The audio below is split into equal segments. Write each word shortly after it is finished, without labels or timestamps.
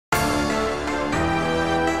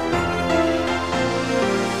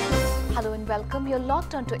welcome. You're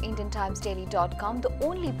logged on to IndianTimesDaily.com, the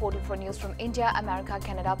only portal for news from India, America,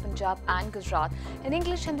 Canada, Punjab and Gujarat in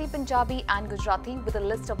English, Hindi, Punjabi and Gujarati, with a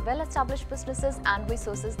list of well-established businesses and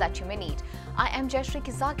resources that you may need. I am Jayashree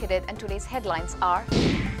Kizakirid and today's headlines are: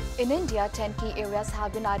 in India, 10 key areas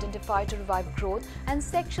have been identified to revive growth, and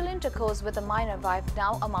sexual intercourse with a minor wife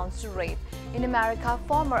now amounts to rape. In America,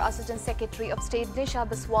 former Assistant Secretary of State Nisha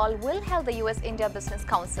Biswal will head the US-India Business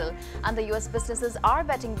Council, and the US businesses are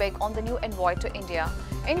betting big on the new envoy to India.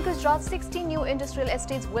 In Gujarat, 60 new industrial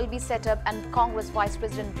estates will be set up, and Congress Vice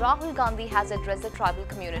President Rahul Gandhi has addressed the tribal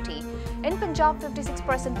community. In Punjab,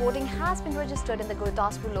 56% voting has been registered in the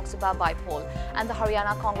Gurdaspur Lok Sabha by-poll, and the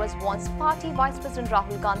Haryana Congress wants party Vice President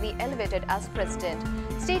Rahul Gandhi elevated as president.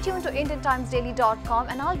 Stay tuned to IndianTimesDaily.com,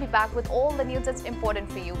 and I'll be back with all the news that's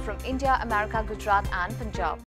important for you from India, America, Gujarat and Punjab.